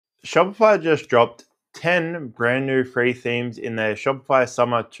Shopify just dropped 10 brand new free themes in their Shopify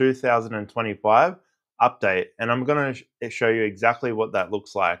Summer 2025 update, and I'm going to show you exactly what that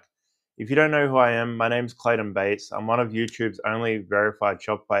looks like. If you don't know who I am, my name's Clayton Bates. I'm one of YouTube's only verified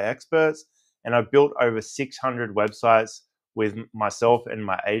Shopify experts, and I've built over 600 websites with myself and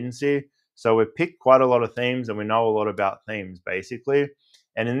my agency. So we've picked quite a lot of themes and we know a lot about themes basically.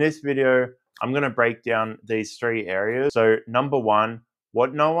 And in this video, I'm going to break down these three areas. So number one,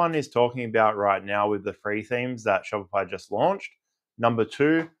 what no one is talking about right now with the free themes that Shopify just launched. Number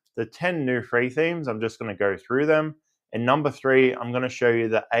two, the 10 new free themes. I'm just going to go through them. And number three, I'm going to show you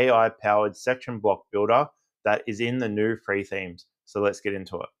the AI-powered section block builder that is in the new free themes. So let's get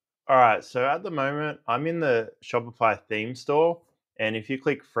into it. All right, so at the moment, I'm in the Shopify theme store. And if you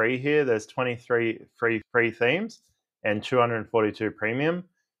click free here, there's 23 free themes and 242 premium.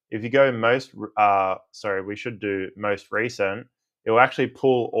 If you go we should do most recent. It will actually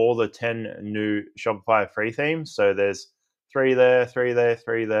pull all the 10 new Shopify free themes. So there's three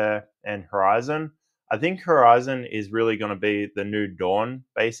there, and Horizon. I think Horizon is really going to be the new Dawn,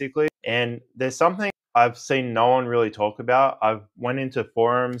 basically. And there's something I've seen no one really talk about. I've went into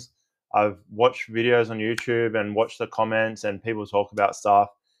forums, I've watched videos on YouTube and watched the comments and people talk about stuff.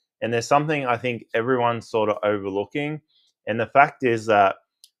 And there's something I think everyone's sort of overlooking. And the fact is that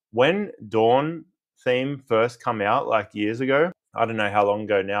when Dawn theme first come out like years ago, I don't know how long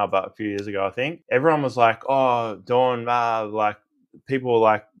ago now, but a few years ago, I think, everyone was like, oh, Dawn, like people were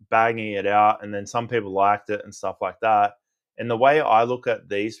like bagging it out. And then some people liked it and stuff like that. And the way I look at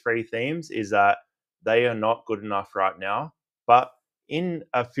these free themes is that they are not good enough right now. But in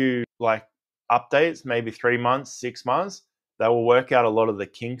a few like updates, maybe 3 months, 6 months, they will work out a lot of the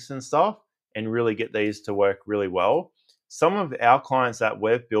kinks and stuff and really get these to work really well. Some of our clients that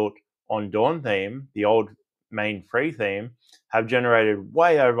we've built on Dawn theme, the old main free theme, have generated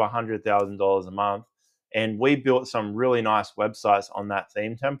way over $100,000 a month. And we built some really nice websites on that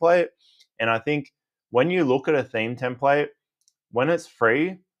theme template. And I think when you look at a theme template, when it's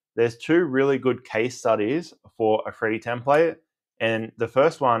free, there's two really good case studies for a free template. And the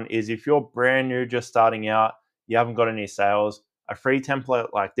first one is if you're brand new, just starting out, you haven't got any sales, a free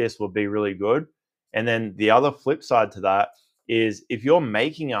template like this will be really good. And then the other flip side to that is if you're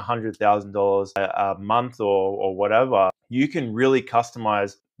making $100,000 a month or whatever, you can really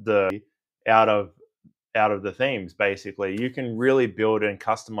customize the out of the themes. Basically, you can really build and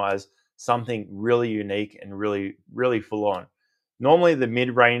customize something really unique and really full on. Normally, the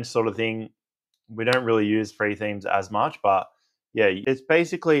mid-range sort of thing, we don't really use free themes as much, but yeah, it's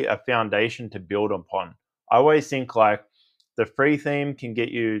basically a foundation to build upon. I always think like the free theme can get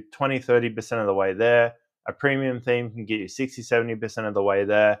you 20-30% of the way there. A premium theme can get you 60-70% of the way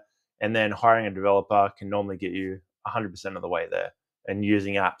there. And then hiring a developer can normally get you 100% of the way there, and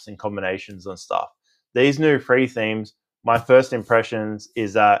using apps and combinations and stuff. These new free themes, my first impressions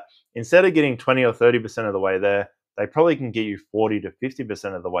is that instead of getting 20 or 30% of the way there, they probably can get you 40 to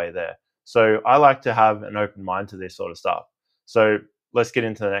 50% of the way there. So I like to have an open mind to this sort of stuff. So let's get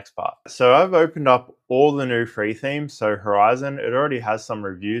into the next part. So I've opened up all the new free themes. So Horizon, it already has some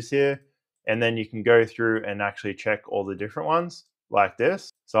reviews here. And then you can go through and actually check all the different ones like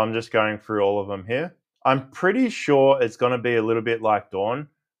this. So I'm just going through all of them here. I'm pretty sure it's going to be a little bit like Dawn.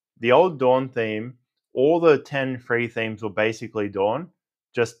 The old Dawn theme, all the 10 free themes were basically Dawn.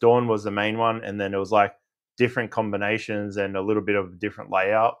 Just Dawn was the main one. And then it was like different combinations and a little bit of a different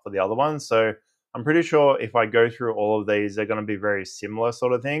layout for the other ones. So I'm pretty sure if I go through all of these, they're going to be very similar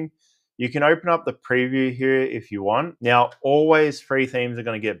sort of thing. You can open up the preview here if you want. Now, always free themes are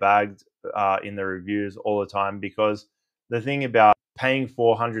going to get bagged in the reviews all the time, because the thing about paying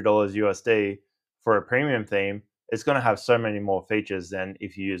 $400 USD for a premium theme, it's going to have so many more features than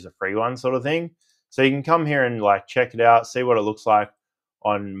if you use a free one sort of thing. So you can come here and like check it out, see what it looks like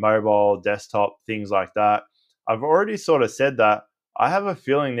on mobile, desktop, things like that. I've already sort of said that I have a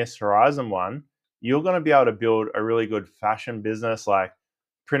feeling this Horizon one, you're going to be able to build a really good fashion business, like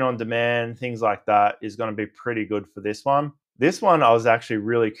print on demand, things like that is going to be pretty good for this one. This one, I was actually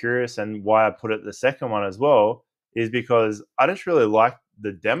really curious, and why I put it the second one as well is because I just really like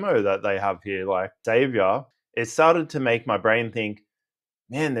the demo that they have here, like Savior. It started to make my brain think,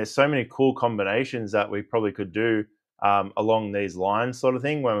 man, there's so many cool combinations that we probably could do along these lines sort of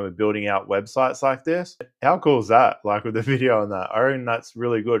thing when we're building out websites like this. How cool is that? Like with the video on that, I reckon that's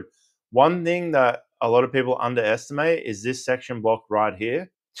really good. One thing that a lot of people underestimate is this section block right here.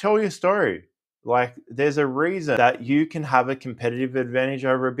 Tell your story. Like there's a reason that you can have a competitive advantage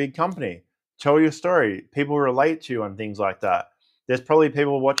over a big company. Tell your story. People relate to you and things like that. There's probably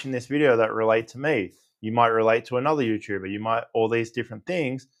people watching this video that relate to me. You might relate to another YouTuber. You might, all these different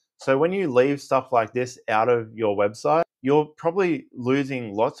things. So when you leave stuff like this out of your website, you're probably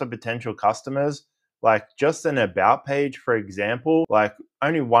losing lots of potential customers. Like just an about page, for example, like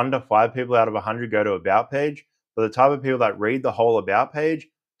only 1 to 5 people out of 100 go to about page. But the type of people that read the whole about page,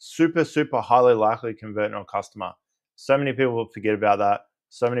 super, super highly likely convert on customer. So many people forget about that.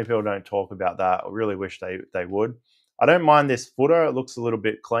 So many people don't talk about that. I really wish they would. I don't mind this footer. It looks a little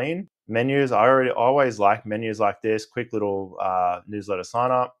bit clean. Menus, I always like menus like this. Quick little newsletter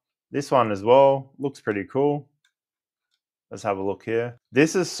sign up. This one as well looks pretty cool. Let's have a look here.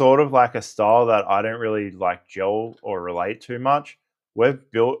 This is sort of like a style that I don't really like gel or relate too much. We've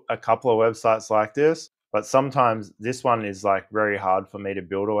built a couple of websites like this, but sometimes this one is like very hard for me to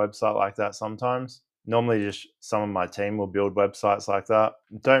build a website like that sometimes. Normally just some of my team will build websites like that.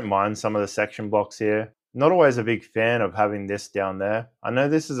 Don't mind some of the section blocks here. Not always a big fan of having this down there. I know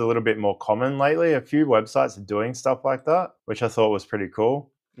this is a little bit more common lately. A few websites are doing stuff like that, which I thought was pretty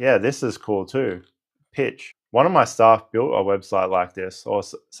cool. Yeah, this is cool too. Pitch. One of my staff built a website like this, or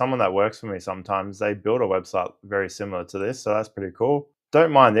someone that works for me sometimes, they build a website very similar to this, so that's pretty cool.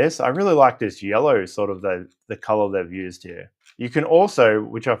 Don't mind this. I really like this yellow, sort of the color they've used here. You can also,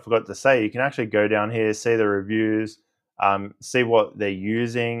 which I forgot to say, you can actually go down here, see the reviews, see what they're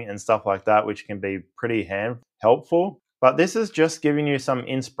using and stuff like that, which can be pretty helpful. But this is just giving you some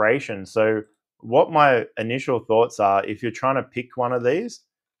inspiration. So what my initial thoughts are, if you're trying to pick one of these,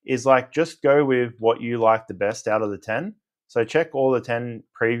 is like just go with what you like the best out of the 10. So check all the 10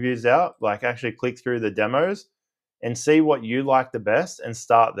 previews out, like actually click through the demos and see what you like the best and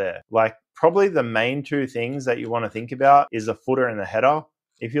start there. Like probably the main two things that you want to think about is the footer and the header.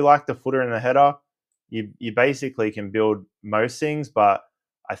 If you like the footer and the header, you basically can build most things, but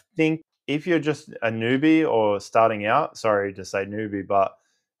I think if you're just a newbie or starting out, sorry to say newbie, but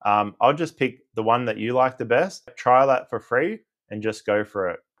I'll just pick the one that you like the best, try that for free and just go for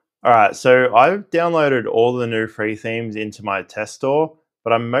it. All right, so I've downloaded all the new free themes into my test store,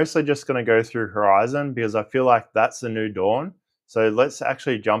 but I'm mostly just going to go through Horizon because I feel like that's the new dawn. So let's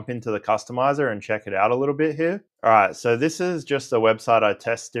actually jump into the customizer and check it out a little bit here. All right, so this is just a website I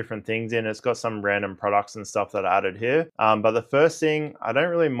test different things in. It's got some random products and stuff that I added here. But the first thing, I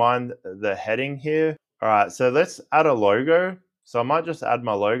don't really mind the heading here. All right, so let's add a logo. So I might just add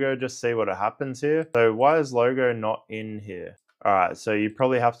my logo, just see what happens here. So why is logo not in here? All right, so you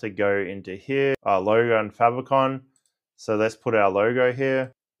probably have to go into here, logo and favicon. So let's put our logo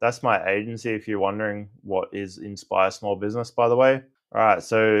here. That's my agency if you're wondering what is Inspire Small Business, by the way. All right,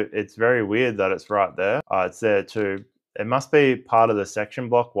 so it's very weird that it's right there. It's there too. It must be part of the section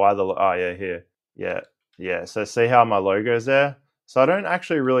block. Why the, oh yeah, here. Yeah. So see how my logo's there? So I don't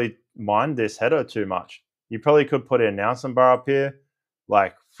actually really mind this header too much. You probably could put an announcement bar up here,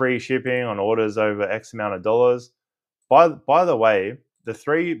 like free shipping on orders over X amount of dollars. By the way, the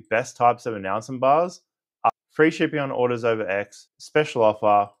 3 best types of announcement bars are free shipping on orders over X, special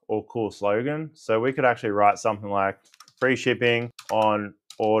offer, or cool slogan. So we could actually write something like free shipping on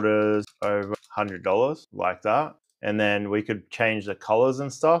orders over $100, like that. And then we could change the colors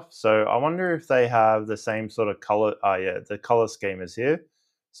and stuff. So I wonder if they have the same sort of color. Oh yeah, the color scheme is here.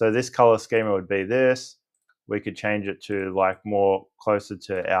 So this color schema would be this. We could change it to like more closer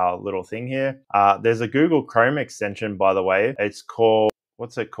to our little thing here. There's a Google Chrome extension, by the way. It's called,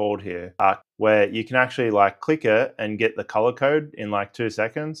 what's it called here? Where you can actually like click it and get the color code in like 2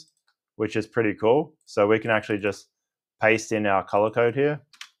 seconds, which is pretty cool. So we can actually just paste in our color code here.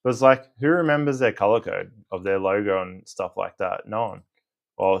 But it's like, who remembers their color code of their logo and stuff like that? No one.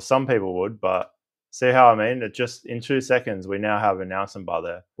 Well, some people would, but see how I mean? It just in 2 seconds, we now have an announcement bar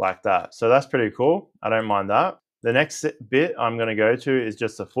there like that. So that's pretty cool. I don't mind that. The next bit I'm going to go to is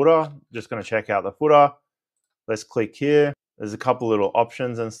just the footer. Just going to check out the footer. Let's click here. There's a couple little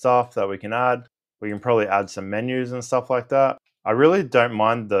options and stuff that we can add. We can probably add some menus and stuff like that. I really don't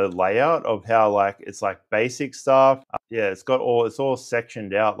mind the layout of how like it's like basic stuff. Yeah, it's all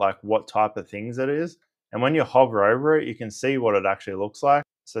sectioned out like what type of things it is. And when you hover over it, you can see what it actually looks like.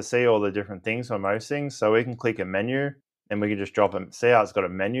 So see all the different things for most things. So we can click a menu and we can just drop them. See how it's got a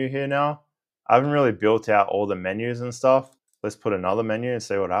menu here now? I haven't really built out all the menus and stuff. Let's put another menu and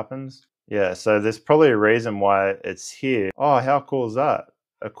see what happens. Yeah, so there's probably a reason why it's here. Oh, how cool is that?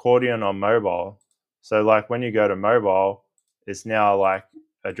 Accordion on mobile. So like when you go to mobile, it's now like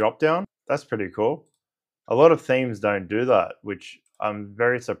a drop down. That's pretty cool. A lot of themes don't do that, which I'm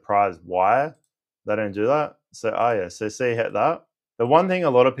very surprised why they don't do that. So, oh yeah, so see that? The one thing a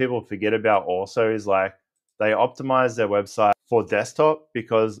lot of people forget about also is like they optimize their website for desktop,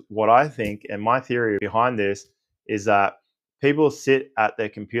 because what I think and my theory behind this is that people sit at their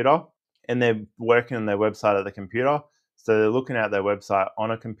computer and they're working on their website at the computer. So they're looking at their website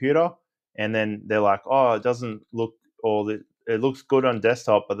on a computer, and then they're like, oh, it doesn't look, or it looks good on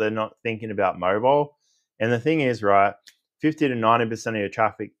desktop, but they're not thinking about mobile. And the thing is, right, 50 to 90% of your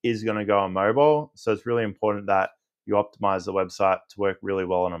traffic is going to go on mobile. So it's really important that you optimize the website to work really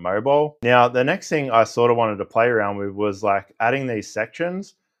well on a mobile. Now, the next thing I sort of wanted to play around with was like adding these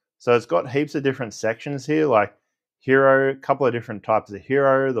sections. So it's got heaps of different sections here, like hero, a couple of different types of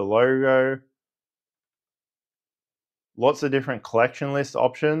hero, the logo, lots of different collection list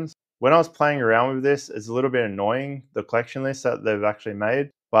options. When I was playing around with this, it's a little bit annoying, the collection list that they've actually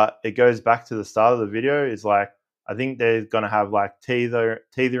made, but it goes back to the start of the video. Is like, I think they're going to have like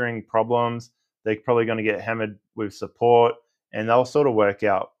tethering problems. They're probably going to get hammered with support, and they'll sort of work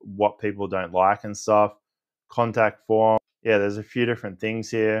out what people don't like and stuff. Contact form. Yeah, there's a few different things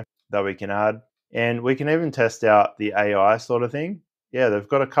here that we can add. And we can even test out the AI sort of thing. Yeah, they've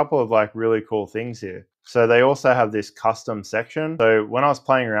got a couple of like really cool things here. So they also have this custom section. So when I was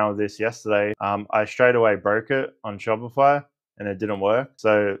playing around with this yesterday, I straight away broke it on Shopify and it didn't work.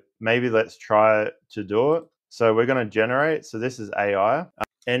 So maybe let's try to do it. So we're going to generate. So this is AI.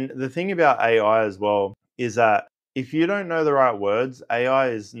 And the thing about AI as well is that if you don't know the right words, AI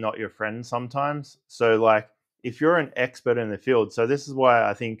is not your friend sometimes. So like if you're an expert in the field, so this is why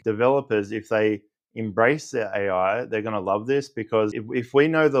I think developers, if they embrace their AI, they're going to love this, because if we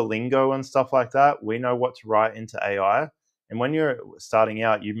know the lingo and stuff like that, we know what to write into AI. And when you're starting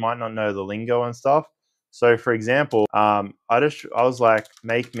out, you might not know the lingo and stuff. So for example, I was like,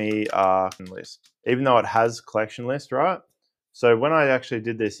 make me a list, even though it has collection list, right? So when I actually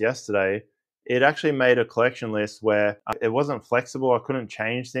did this yesterday, it actually made a collection list where it wasn't flexible. I couldn't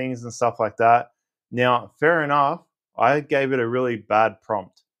change things and stuff like that. Now, fair enough, I gave it a really bad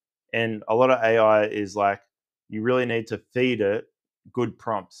prompt. And a lot of AI is like, you really need to feed it good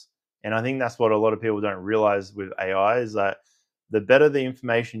prompts. And I think that's what a lot of people don't realize with AI is that the better the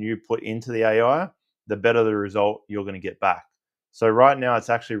information you put into the AI, the better the result you're going to get back. So right now it's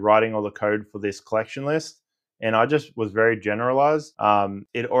actually writing all the code for this collection list. And I just was very generalized.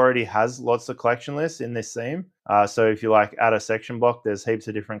 It already has lots of collection lists in this theme. So if you like add a section block, there's heaps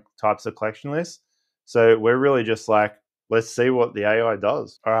of different types of collection lists. So we're really just like, let's see what the AI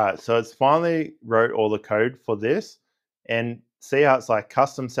does. All right, so it's finally wrote all the code for this, and see how it's like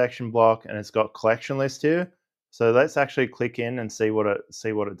custom section block and it's got collection list here. So let's actually click in and see what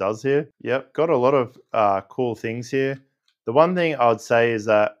it does here. Yep, got a lot of cool things here. The one thing I would say is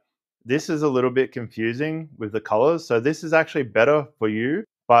that this is a little bit confusing with the colors. So this is actually better for you,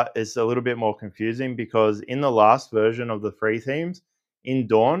 but it's a little bit more confusing because in the last version of the free themes in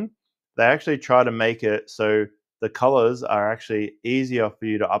Dawn, they actually try to make it so the colors are actually easier for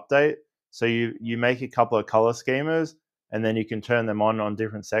you to update. So you make a couple of color schemas and then you can turn them on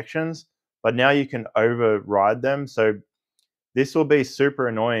different sections, but now you can override them. So this will be super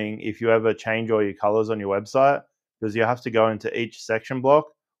annoying if you ever change all your colors on your website, because you have to go into each section block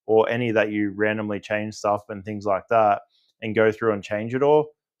or any that you randomly change stuff and things like that and go through and change it all.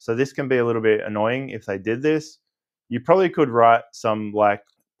 So this can be a little bit annoying if they did this. You probably could write some like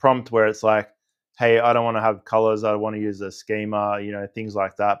prompt where it's like, hey, I don't want to have colors, I want to use a schema, things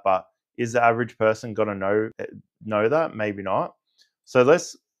like that. But is the average person going to know that? Maybe not. So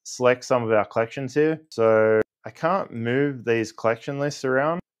let's select some of our collections here. So I can't move these collection lists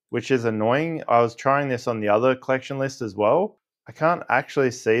around, which is annoying. I was trying this on the other collection list as well. I can't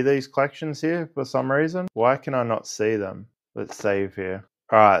actually see these collections here for some reason. Why can I not see them? Let's save here.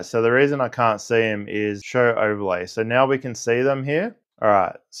 All right, so the reason I can't see them is show overlay. So now we can see them here. All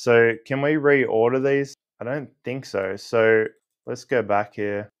right, so can we reorder these? I don't think so. So let's go back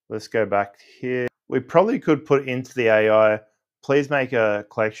here. Let's go back here. We probably could put into the AI, please make a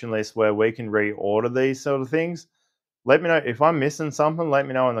collection list where we can reorder these sort of things. Let me know if I'm missing something. Let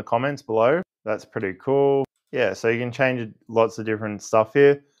me know in the comments below. That's pretty cool. Yeah, so you can change lots of different stuff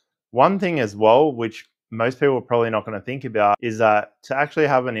here. One thing as well, which most people are probably not going to think about, is that to actually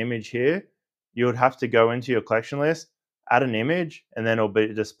have an image here, you would have to go into your collection list, add an image, and then it'll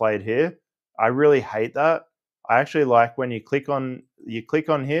be displayed here. I really hate that. I actually like when you click on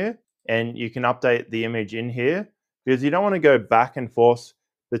here and you can update the image in here, because you don't want to go back and forth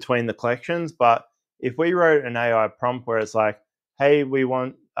between the collections. But if we wrote an AI prompt where it's like, hey, we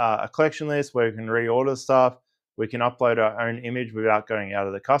want a collection list where we can reorder stuff, we can upload our own image without going out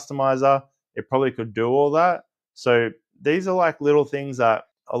of the customizer, it probably could do all that. So these are like little things that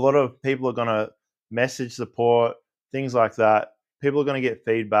a lot of people are going to message support, things like that. People are going to get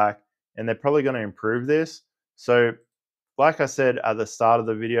feedback and they're probably going to improve this. So like I said at the start of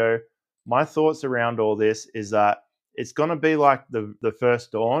the video, my thoughts around all this is that it's going to be like the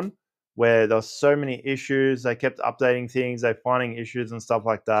first Dawn, where there was so many issues. They kept updating things, they finding issues and stuff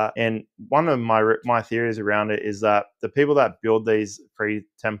like that. And one of my theories around it is that the people that build these free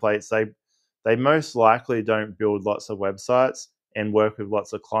templates, they most likely don't build lots of websites and work with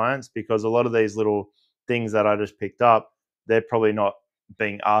lots of clients, because a lot of these little things that I just picked up, they're probably not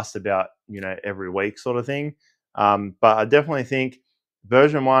being asked about, every week sort of thing. But I definitely think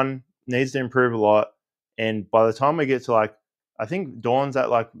version 1 needs to improve a lot. And by the time we get to I think Dawn's at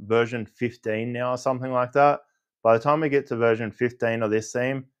version 15 now or something like that. By the time we get to version 15 of this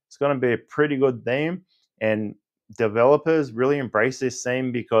theme, it's going to be a pretty good theme. And developers really embrace this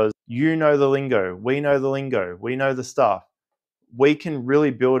theme because you know the lingo, we know the lingo, we know the stuff. We can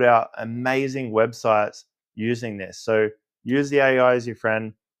really build out amazing websites using this. So use the AI as your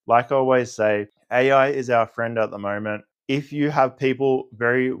friend. Like I always say, AI is our friend at the moment. If you have people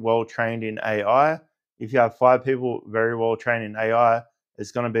very well trained in AI, if you have 5 people very well trained in AI,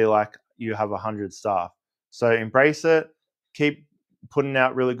 it's going to be like you have 100 staff. So embrace it. Keep putting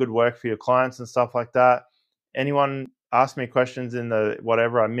out really good work for your clients and stuff like that. Anyone ask me questions in the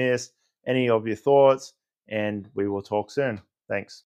whatever I missed, any of your thoughts, and we will talk soon. Thanks.